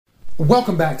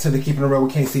Welcome back to the Keeping It Real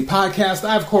with KC podcast.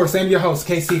 I, of course, am your host,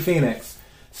 KC Phoenix.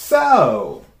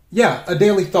 So, yeah, a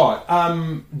daily thought.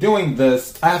 I'm doing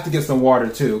this. I have to get some water,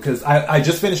 too, because I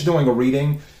just finished doing a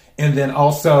reading. And then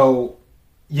also,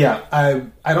 yeah,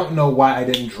 I don't know why I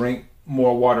didn't drink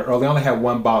more water early. I only had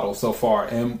one bottle so far,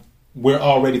 and we're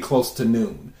already close to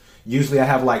noon. Usually I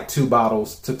have like 2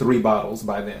 bottles to 3 bottles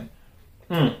by then.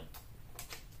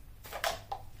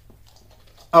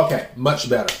 Okay, much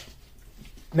better.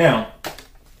 Now,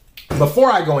 before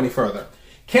I go any further,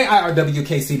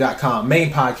 KIRWKC.com,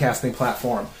 main podcasting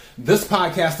platform. This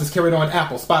podcast is carried on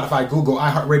Apple, Spotify, Google,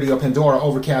 iHeartRadio, Pandora,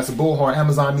 Overcast, Bullhorn,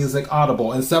 Amazon Music,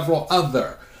 Audible, and several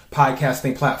other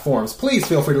podcasting platforms. Please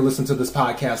feel free to listen to this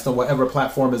podcast on whatever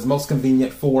platform is most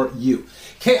convenient for you.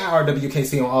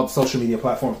 KIRWKC on all the social media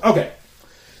platforms. Okay,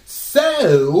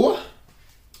 so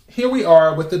here we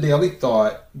are with the Daily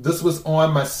Thought. This was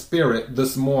on my spirit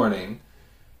this morning.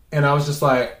 And I was just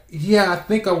like, yeah, I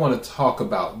think I want to talk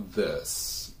about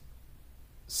this.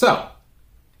 So,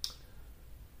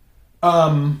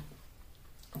 title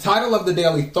of the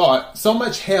Daily Thought, So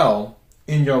Much Hell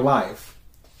in Your Life.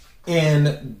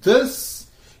 And this,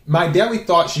 my daily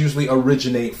thoughts usually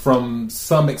originate from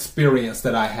some experience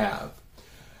that I have.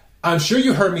 I'm sure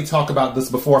you heard me talk about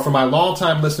this before. For my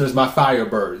longtime listeners, my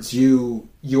Firebirds, you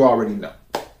already know.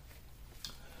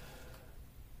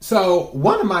 So,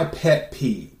 one of my pet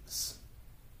peeves,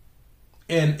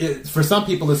 and for some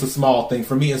people it's a small thing,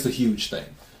 for me it's a huge thing.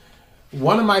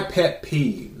 One of my pet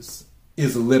peeves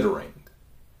is littering.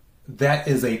 That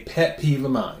is a pet peeve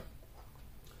of mine.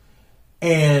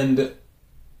 And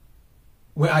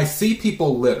when I see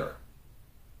people litter,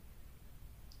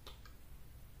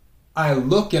 I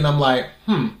look and I'm like,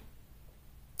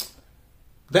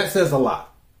 that says a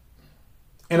lot.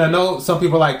 And I know some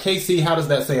people are like, KC, how does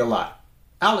that say a lot?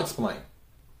 I'll explain.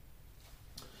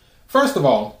 First of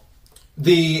all,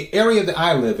 the area that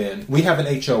I live in, we have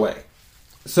an HOA.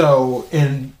 So,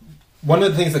 one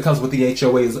of the things that comes with the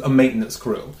HOA is a maintenance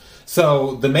crew.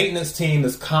 So, the maintenance team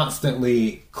is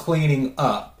constantly cleaning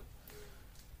up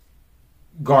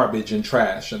garbage and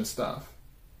trash and stuff.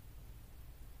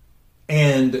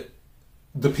 And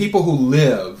the people who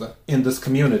live in this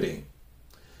community,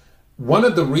 one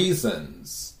of the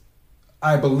reasons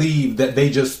I believe that they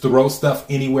just throw stuff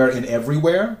anywhere and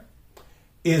everywhere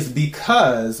is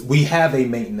because we have a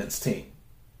maintenance team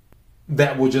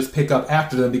that will just pick up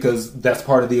after them because that's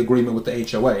part of the agreement with the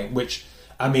HOA, which,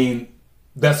 I mean,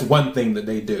 that's one thing that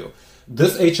they do.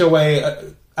 This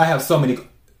HOA, I have so many,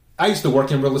 I used to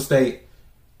work in real estate.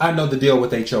 I know the deal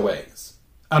with HOAs.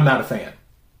 I'm not a fan,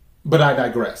 but I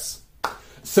digress.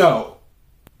 So,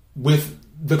 with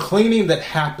the cleaning that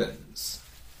happens,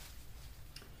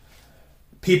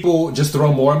 people just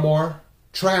throw more and more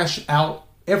trash out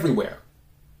everywhere.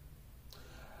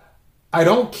 I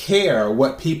don't care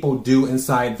what people do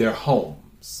inside their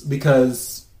homes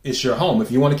because it's your home.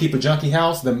 If you want to keep a junky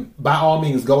house, then by all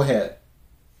means, go ahead.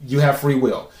 You have free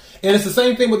will. And it's the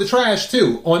same thing with the trash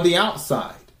too. On the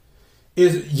outside,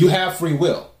 is you have free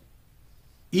will.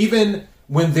 Even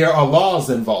when there are laws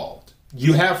involved,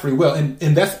 you have free will. And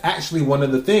that's actually one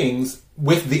of the things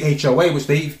with the HOA, which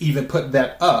they've even put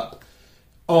that up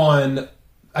on,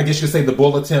 I guess you could say the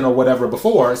bulletin or whatever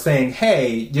before, saying,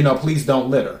 hey, please don't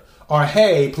litter. Or,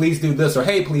 hey, please do this, or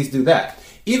hey, please do that.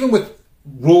 Even with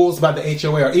rules by the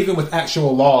HOA, or even with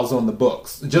actual laws on the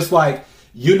books. Just like,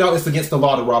 it's against the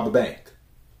law to rob a bank.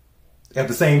 At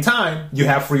the same time, you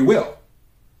have free will.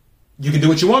 You can do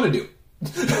what you want to do.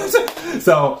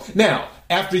 So, now,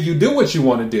 after you do what you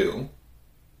want to do,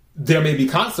 there may be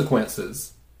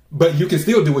consequences, but you can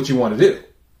still do what you want to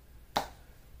do.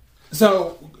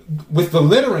 So, with the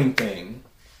littering thing,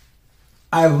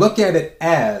 I look at it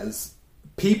as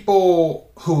people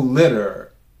who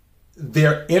litter,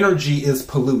 their energy is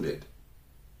polluted.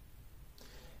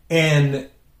 And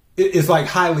it's like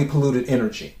highly polluted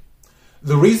energy.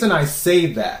 The reason I say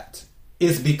that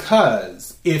is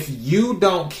because if you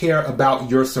don't care about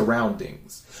your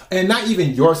surroundings, and not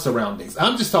even your surroundings,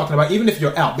 I'm just talking about even if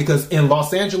you're out, because in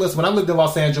Los Angeles, when I lived in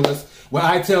Los Angeles, when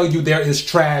I tell you there is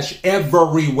trash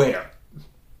everywhere.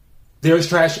 There is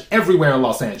trash everywhere in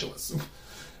Los Angeles.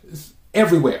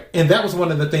 Everywhere. And that was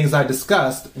one of the things I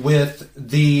discussed with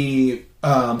the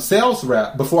sales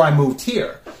rep before I moved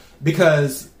here.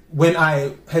 Because when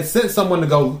I had sent someone to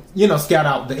go, scout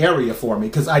out the area for me,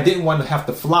 because I didn't want to have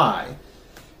to fly,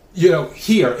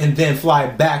 here and then fly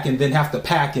back and then have to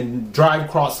pack and drive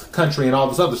across country and all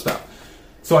this other stuff.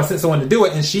 So I sent someone to do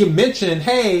it, and she mentioned,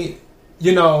 hey,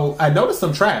 I noticed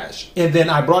some trash. And then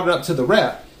I brought it up to the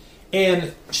rep.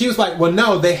 And she was like, well,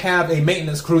 no, they have a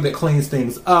maintenance crew that cleans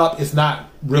things up. It's not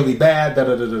really bad, da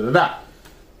da da da da.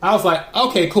 I was like,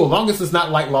 okay, cool, long as it's not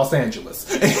like Los Angeles.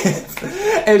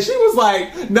 And she was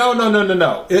like, no.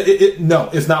 No,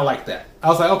 it's not like that. I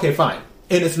was like, okay, fine.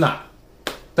 And it's not.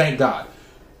 Thank God.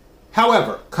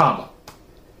 However,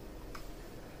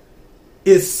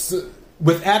 it's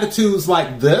with attitudes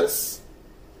like this,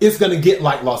 it's going to get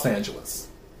like Los Angeles.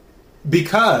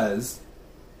 Because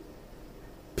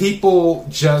people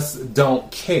just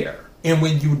don't care. And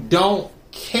when you don't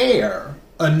care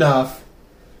enough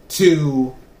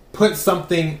to put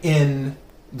something in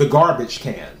the garbage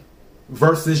can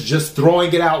versus just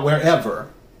throwing it out wherever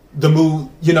the mood,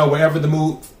 wherever the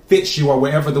mood fits you or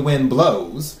wherever the wind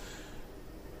blows,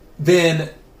 then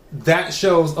that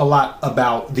shows a lot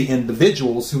about the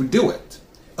individuals who do it.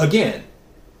 Again,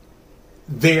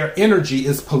 their energy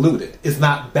is polluted. It's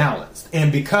not balanced.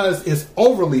 And because it's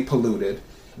overly polluted,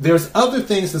 there's other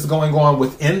things that's going on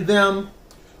within them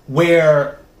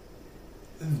where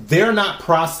they're not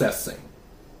processing,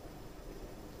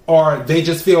 or they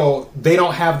just feel they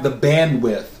don't have the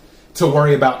bandwidth to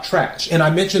worry about trash. And I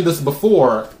mentioned this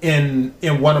before in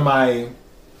one of my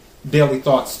daily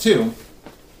thoughts too,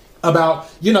 about,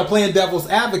 playing devil's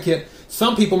advocate.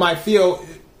 Some people might feel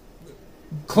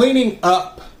cleaning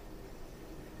up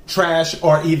trash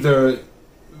or either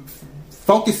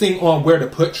focusing on where to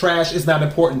put trash is not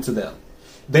important to them.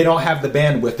 They don't have the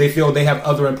bandwidth. They feel they have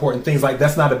other important things. Like,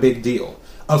 that's not a big deal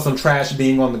of some trash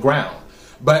being on the ground.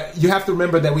 But you have to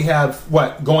remember that we have,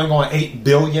 going on 8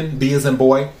 billion, B as in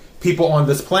boy, people on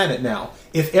this planet now.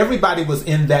 If everybody was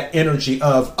in that energy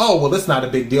of, oh, well, it's not a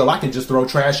big deal, I can just throw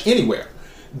trash anywhere,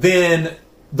 then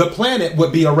the planet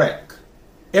would be a wreck.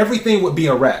 Everything would be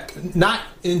a wreck. In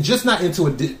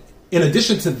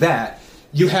addition to that,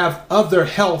 you have other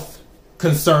health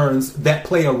concerns that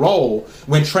play a role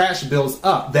when trash builds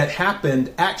up. That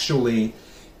happened actually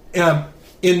in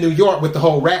New York with the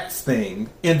whole rats thing.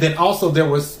 And then also there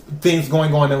was things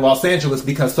going on in Los Angeles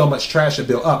because so much trash had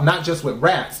built up, not just with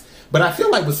rats, but I feel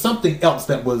like with something else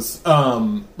that was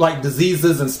like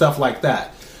diseases and stuff like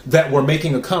that were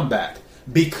making a comeback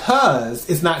because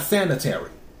it's not sanitary.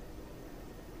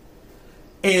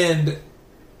 And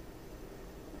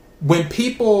when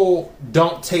people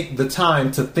don't take the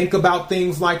time to think about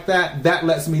things like that, that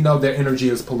lets me know their energy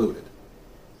is polluted.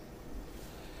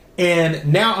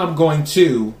 And now I'm going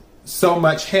to so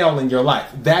much hell in your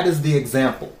life. That is the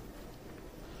example.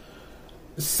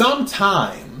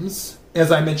 Sometimes,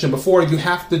 as I mentioned before, you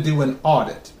have to do an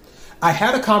audit. I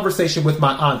had a conversation with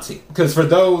my auntie, because for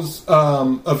those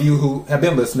of you who have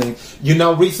been listening,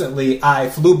 recently I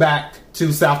flew back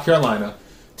to South Carolina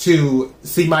to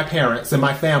see my parents and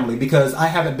my family, because I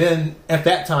hadn't been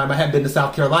to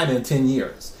South Carolina in 10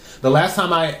 years. The last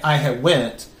time I had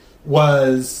went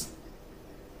was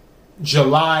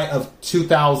July of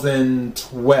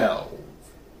 2012.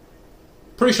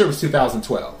 Pretty sure it was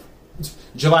 2012.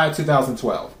 July of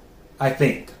 2012, I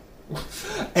think.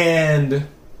 And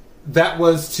that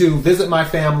was to visit my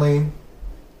family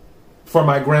for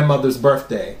my grandmother's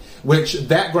birthday, which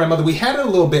that grandmother, we had it a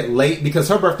little bit late because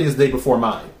her birthday is the day before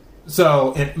mine.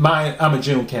 So, I'm a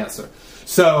June Cancer.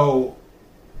 So,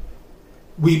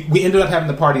 we ended up having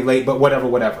the party late, but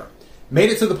whatever. Made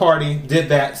it to the party, did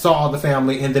that, saw all the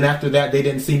family, and then after that, they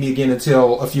didn't see me again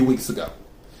until a few weeks ago.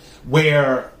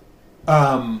 Where,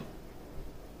 I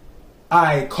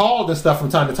called and stuff from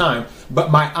time to time,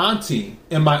 but my auntie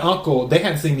and my uncle, they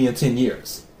hadn't seen me in 10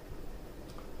 years.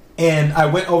 And I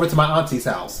went over to my auntie's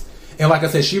house. And like I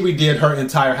said, she redid her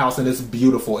entire house, and it's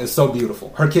beautiful. It's so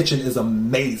beautiful. Her kitchen is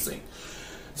amazing.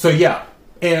 So yeah,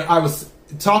 and I was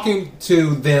talking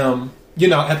to them,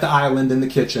 at the island in the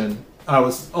kitchen. I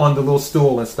was on the little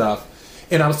stool and stuff.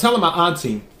 And I was telling my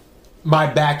auntie, my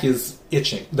back is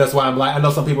itching. That's why I'm like, I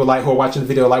know some people who are watching the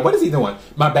video like, what is he doing?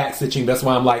 My back's itching. That's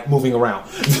why I'm moving around.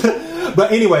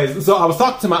 But anyways, so I was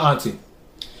talking to my auntie,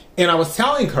 and I was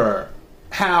telling her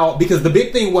how, because the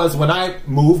big thing was when I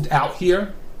moved out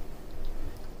here,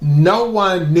 no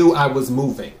one knew I was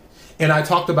moving. And I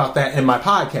talked about that in my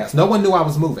podcast. No one knew I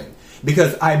was moving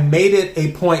because I made it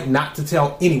a point not to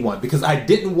tell anyone, because I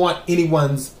didn't want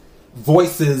anyone's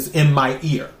voices in my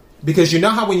ear. Because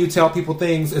how when you tell people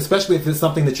things, especially if it's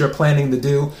something that you're planning to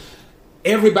do,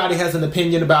 everybody has an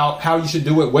opinion about how you should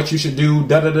do it, what you should do,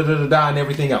 da-da-da-da-da-da, and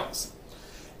everything else.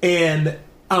 And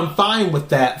I'm fine with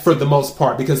that for the most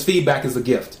part, because feedback is a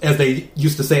gift, as they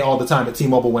used to say all the time at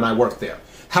T-Mobile when I worked there.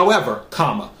 However,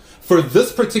 for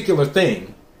this particular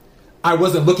thing, I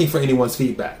wasn't looking for anyone's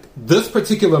feedback. This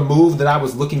particular move that I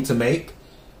was looking to make,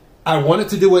 I wanted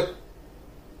to do it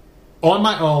on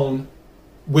my own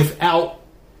without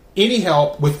any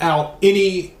help, without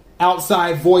any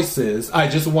outside voices. I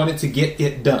just wanted to get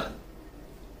it done.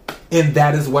 And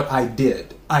that is what I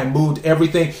did. I moved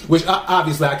everything, which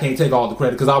obviously I can't take all the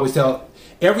credit, because I always tell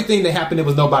everything that happened, it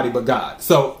was nobody but God.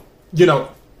 So,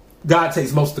 God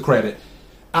takes most of the credit.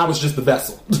 I was just the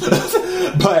vessel.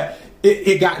 But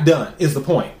it got done, is the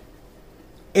point.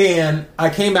 And I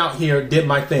came out here, did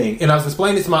my thing. And I was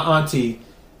explaining to my auntie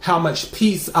how much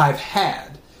peace I've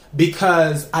had,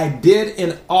 because I did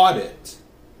an audit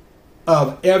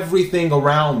of everything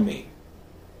around me.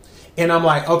 And I'm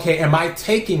like, okay, am I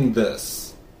taking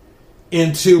this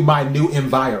into my new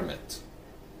environment?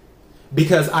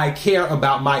 Because I care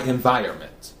about my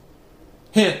environment.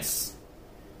 Hence,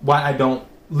 why I don't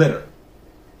litter.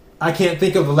 I can't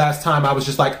think of the last time I was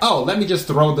just like, oh, let me just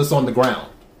throw this on the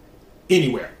ground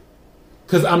anywhere.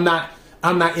 Because I'm not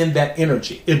in that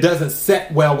energy. It doesn't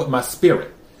set well with my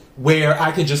spirit, where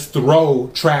I can just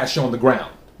throw trash on the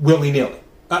ground willy-nilly.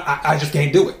 I just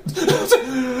can't do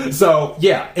it. So,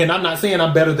 yeah. And I'm not saying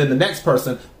I'm better than the next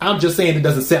person. I'm just saying it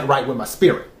doesn't set right with my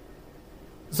spirit.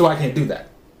 So I can't do that.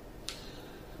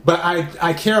 But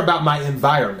I care about my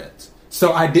environment.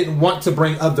 So I didn't want to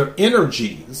bring other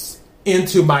energies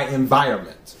into my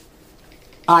environment.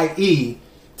 I.e.,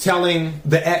 telling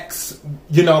the ex,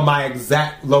 my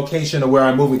exact location of where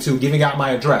I'm moving to, giving out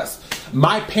my address.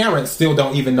 My parents still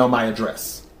don't even know my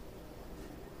address.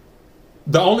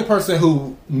 The only person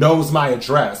who knows my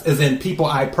address is in people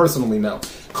I personally know.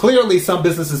 Clearly, some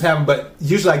businesses have them, but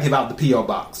usually I give out the P.O.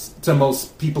 box to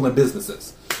most people in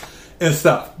businesses and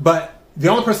stuff. But the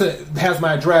only person that has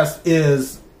my address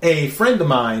is a friend of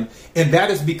mine, and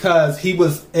that is because he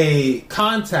was a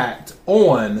contact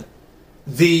on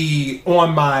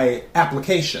my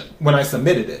application when I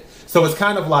submitted it. So it's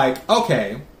kind of like,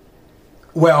 okay,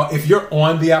 well, if you're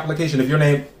on the application, if your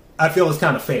name, I feel it's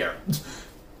kind of fair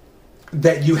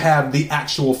that you have the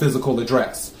actual physical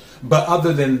address. But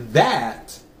other than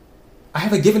that, I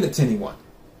haven't given it to anyone.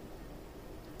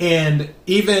 And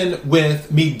even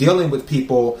with me dealing with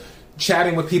people,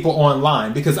 chatting with people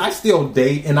online, because I still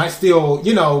date and I still,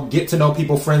 get to know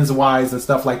people friends-wise and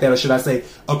stuff like that, or should I say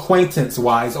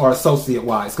acquaintance-wise or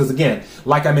associate-wise. Because again,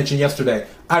 like I mentioned yesterday,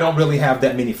 I don't really have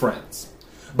that many friends.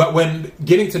 But when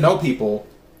getting to know people,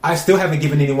 I still haven't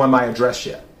given anyone my address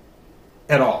yet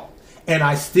at all. And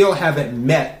I still haven't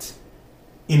met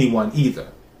anyone either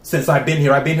since I've been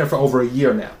here. I've been here for over a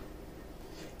year now.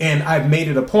 And I've made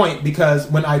it a point, because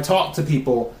when I talk to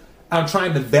people, I'm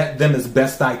trying to vet them as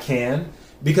best I can.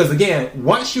 Because again,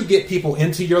 once you get people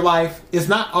into your life, it's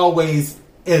not always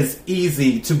as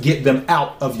easy to get them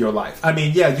out of your life. I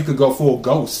mean, yeah, you could go full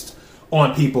ghost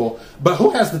on people, but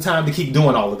who has the time to keep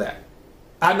doing all of that?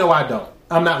 I know I don't.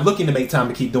 I'm not looking to make time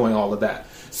to keep doing all of that.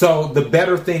 So the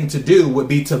better thing to do would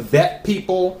be to vet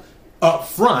people up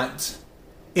front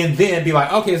and then be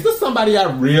like, okay, is this somebody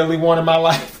I really want in my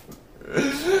life?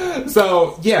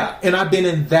 So, yeah, and I've been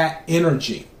in that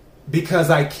energy because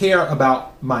I care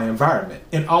about my environment,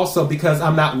 and also because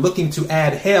I'm not looking to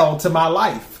add hell to my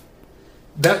life.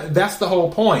 That's the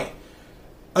whole point.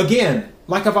 Again,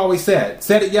 like I've always said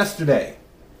it yesterday,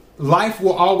 life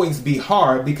will always be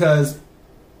hard because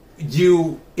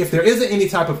if there isn't any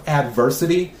type of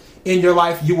adversity in your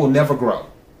life, you will never grow.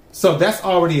 So that's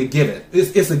already a given.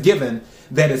 It's a given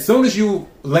that as soon as you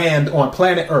land on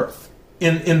planet Earth,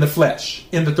 in the flesh,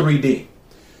 in the 3D,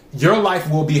 your life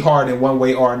will be hard in one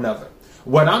way or another.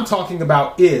 What I'm talking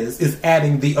about is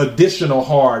adding the additional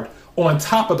hard on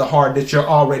top of the hard that you're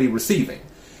already receiving.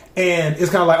 And it's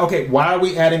kind of like, okay, why are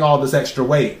we adding all this extra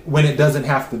weight when it doesn't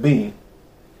have to be,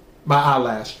 my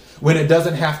eyelash, when it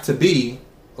doesn't have to be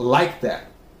like that?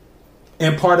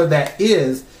 And part of that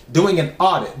is doing an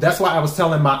audit. That's why I was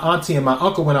telling my auntie and my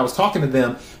uncle when I was talking to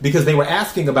them, because they were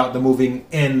asking about the moving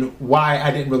and why I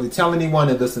didn't really tell anyone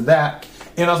and this and that.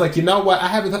 And I was like, you know what? I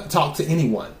haven't talked to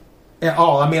anyone at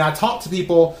all. I mean, I talk to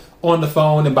people on the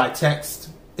phone and by text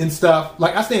and stuff.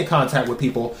 Like, I stay in contact with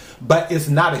people, but it's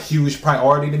not a huge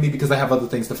priority to me because I have other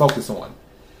things to focus on.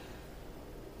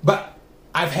 But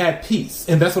I've had peace.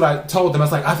 And that's what I told them. I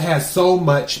was like, I've had so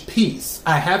much peace.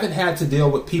 I haven't had to deal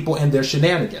with people and their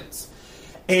shenanigans.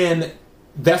 And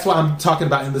that's what I'm talking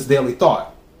about in this daily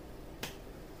thought.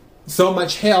 So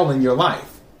much hell in your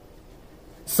life.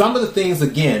 Some of the things,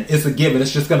 again, it's a given.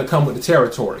 It's just going to come with the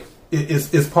territory.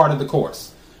 It's part of the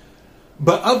course.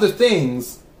 But other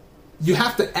things, you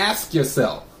have to ask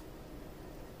yourself,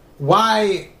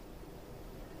 why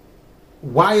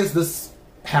is this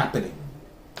happening?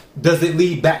 Does it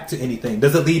lead back to anything?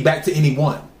 Does it lead back to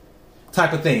anyone?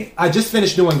 Type of thing. I just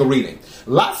finished doing a reading.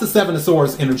 Lots of Seven of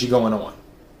Swords energy going on.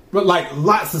 But like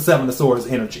lots of Seven of Swords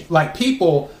energy. Like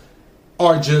people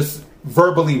are just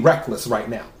verbally reckless right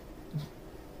now.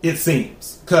 It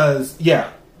seems. Because,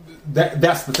 yeah,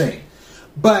 that's the thing.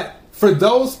 But for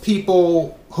those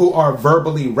people who are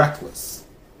verbally reckless,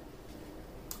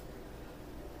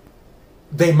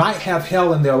 they might have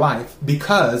hell in their life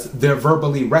because they're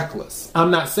verbally reckless.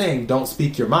 I'm not saying don't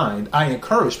speak your mind. I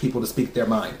encourage people to speak their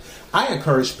mind. I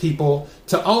encourage people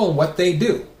to own what they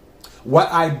do. What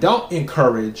I don't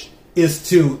encourage is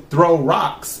to throw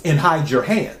rocks and hide your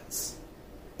hands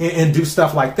and do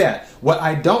stuff like that. What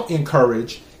I don't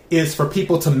encourage is for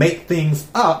people to make things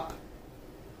up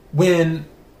when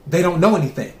they don't know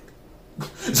anything.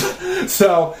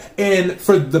 So, and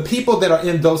for the people that are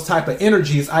in those type of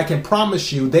energies, I can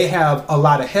promise you they have a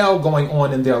lot of hell going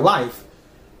on in their life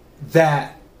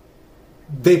that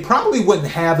they probably wouldn't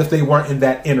have if they weren't in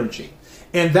that energy.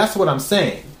 And that's what I'm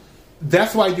saying.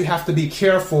 That's why you have to be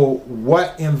careful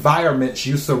what environments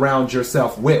you surround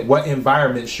yourself with, what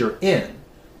environments you're in.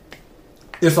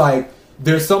 It's like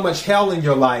there's so much hell in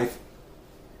your life.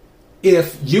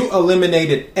 If you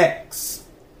eliminated X,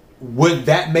 would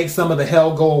that make some of the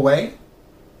hell go away?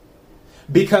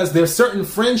 Because there's certain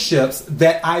friendships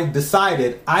that I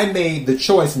decided I made the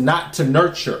choice not to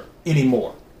nurture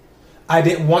anymore. I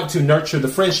didn't want to nurture the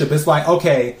friendship. It's like,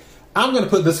 okay, I'm going to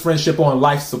put this friendship on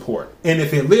life support. And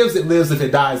if it lives, it lives. If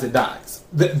it dies, it dies.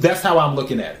 That's how I'm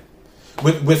looking at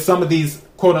it with some of these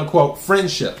quote unquote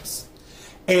friendships.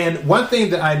 And one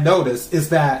thing that I noticed is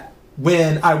that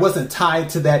when I wasn't tied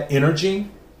to that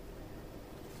energy,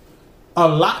 a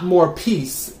lot more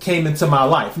peace came into my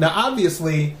life. Now,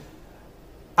 obviously,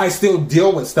 I still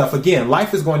deal with stuff. Again,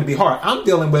 life is going to be hard. I'm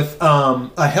dealing with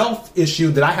a health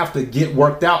issue that I have to get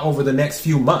worked out over the next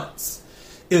few months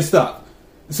and stuff.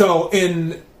 So,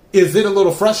 is it a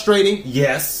little frustrating?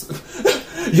 Yes.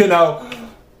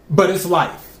 But it's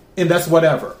life, and that's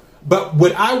whatever. But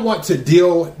would I want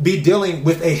to be dealing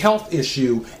with a health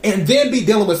issue and then be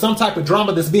dealing with some type of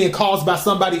drama that's being caused by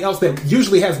somebody else that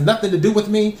usually has nothing to do with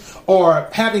me, or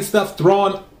having stuff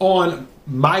thrown on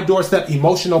my doorstep,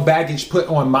 emotional baggage put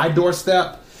on my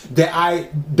doorstep that I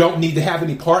don't need to have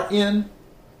any part in?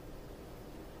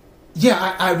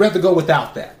 Yeah, I'd rather go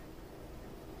without that.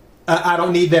 I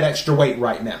don't need that extra weight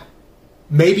right now.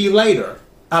 Maybe later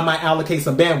I might allocate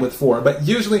some bandwidth for it, but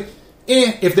usually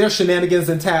if there's shenanigans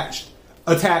attached,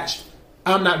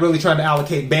 I'm not really trying to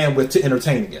allocate bandwidth to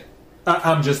entertaining it.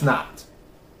 I'm just not.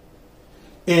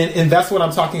 And that's what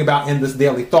I'm talking about in this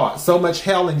daily thought. So much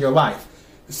hell in your life.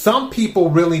 Some people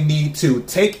really need to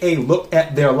take a look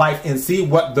at their life and see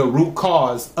what the root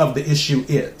cause of the issue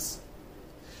is.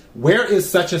 Where is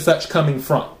such and such coming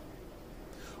from?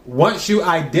 Once you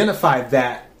identify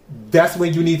that, that's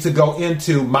when you need to go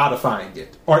into modifying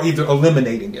it or either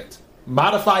eliminating it.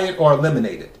 Modify it or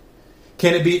eliminate it.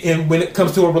 Can it be when it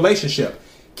comes to a relationship?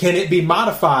 Can it be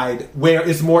modified where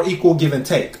it's more equal give and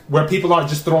take? Where people aren't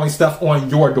just throwing stuff on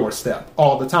your doorstep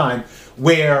all the time.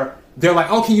 Where they're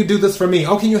like, oh, can you do this for me?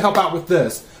 Oh, can you help out with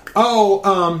this?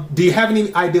 Oh, do you have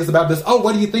any ideas about this? Oh,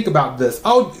 what do you think about this?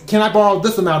 Oh, can I borrow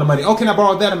this amount of money? Oh, can I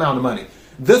borrow that amount of money?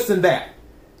 This and that.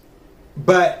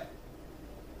 But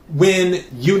when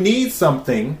you need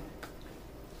something,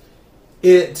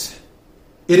 it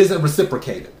isn't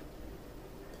reciprocated.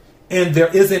 And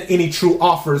there isn't any true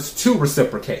offers to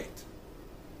reciprocate.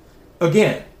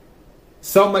 Again,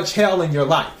 so much hell in your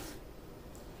life.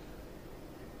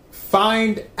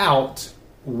 Find out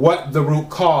what the root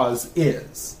cause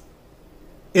is.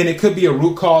 And it could be a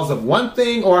root cause of one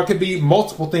thing, or it could be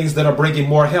multiple things that are bringing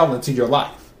more hell into your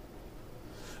life.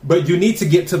 But you need to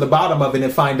get to the bottom of it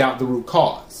and find out the root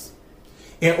cause.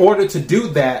 In order to do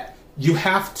that, you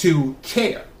have to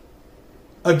care.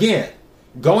 Again,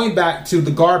 going back to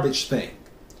the garbage thing,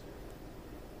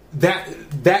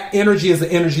 that energy is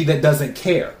the energy that doesn't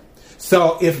care.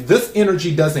 So if this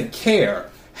energy doesn't care,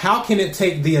 how can it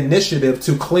take the initiative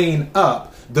to clean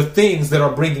up the things that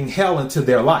are bringing hell into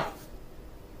their life?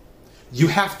 You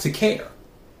have to care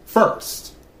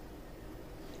first.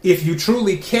 If you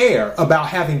truly care about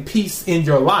having peace in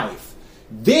your life,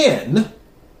 then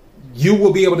you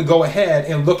will be able to go ahead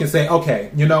and look and say,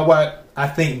 okay, you know what? I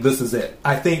think this is it.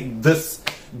 I think this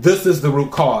is the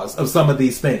root cause of some of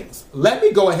these things. Let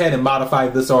me go ahead and modify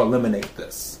this or eliminate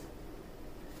this.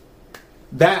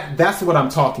 That's what I'm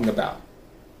talking about.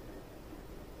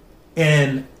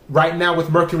 And right now with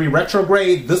Mercury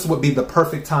retrograde, this would be the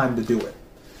perfect time to do it.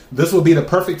 This would be the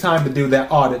perfect time to do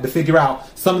that audit, to figure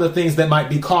out some of the things that might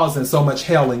be causing so much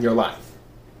hell in your life.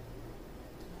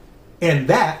 And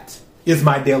that is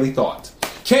my daily thought.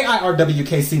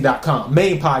 KIRWKC.com,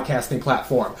 main podcasting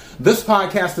platform. This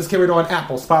podcast is carried on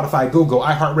Apple, Spotify, Google,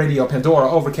 iHeartRadio, Pandora,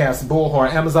 Overcast,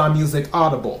 Bullhorn, Amazon Music,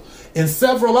 Audible, and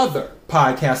several other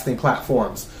podcasting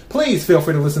platforms. Please feel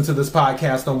free to listen to this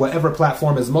podcast on whatever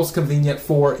platform is most convenient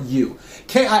for you.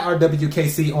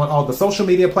 KIRWKC on all the social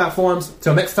media platforms.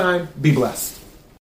 Till next time, be blessed.